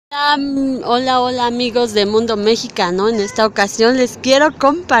Hola amigos de Mundo Mexicano. En esta ocasión les quiero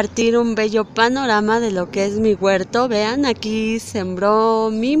compartir un bello panorama de lo que es mi huerto. Vean, aquí sembró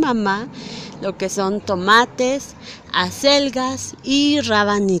mi mamá lo que son tomates, acelgas y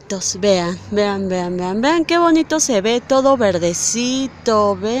rabanitos. Vean qué bonito se ve, todo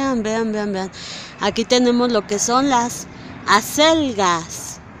verdecito. Vean. Aquí tenemos lo que son las acelgas.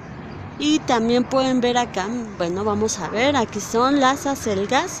 Y también pueden ver acá, bueno, vamos a ver, aquí son las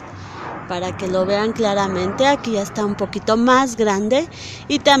acelgas, para que lo vean claramente. Aquí ya está un poquito más grande.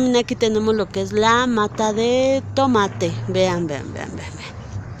 Y también aquí tenemos lo que es la mata de tomate. Vean.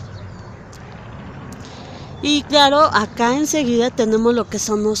 Y claro, acá enseguida tenemos lo que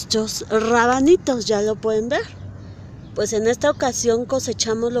son nuestros rabanitos, ya lo pueden ver. Pues en esta ocasión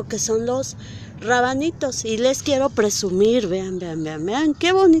cosechamos lo que son los rabanitos y les quiero presumir, vean,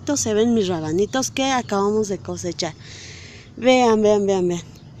 qué bonitos se ven mis rabanitos que acabamos de cosechar. Vean.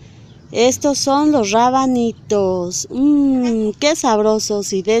 Estos son los rabanitos, qué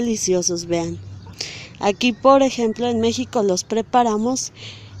sabrosos y deliciosos, vean. Aquí, por ejemplo, en México los preparamos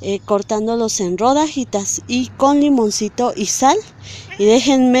cortándolos en rodajitas y con limoncito y sal. Y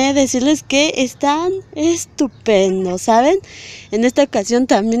déjenme decirles que están estupendos, ¿saben? En esta ocasión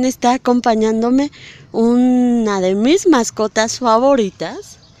también está acompañándome una de mis mascotas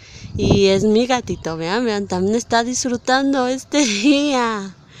favoritas. Y es mi gatito, vean, también está disfrutando este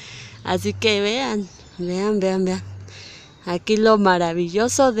día. Así que vean. Aquí lo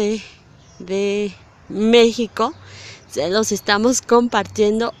maravilloso de México se los estamos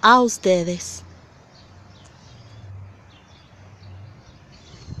compartiendo a ustedes.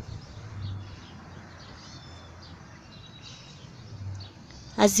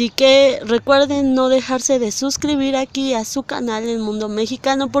 Así que recuerden no dejarse de suscribir aquí a su canal El Mundo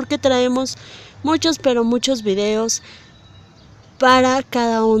Mexicano, porque traemos muchos videos para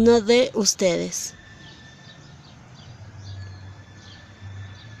cada uno de ustedes.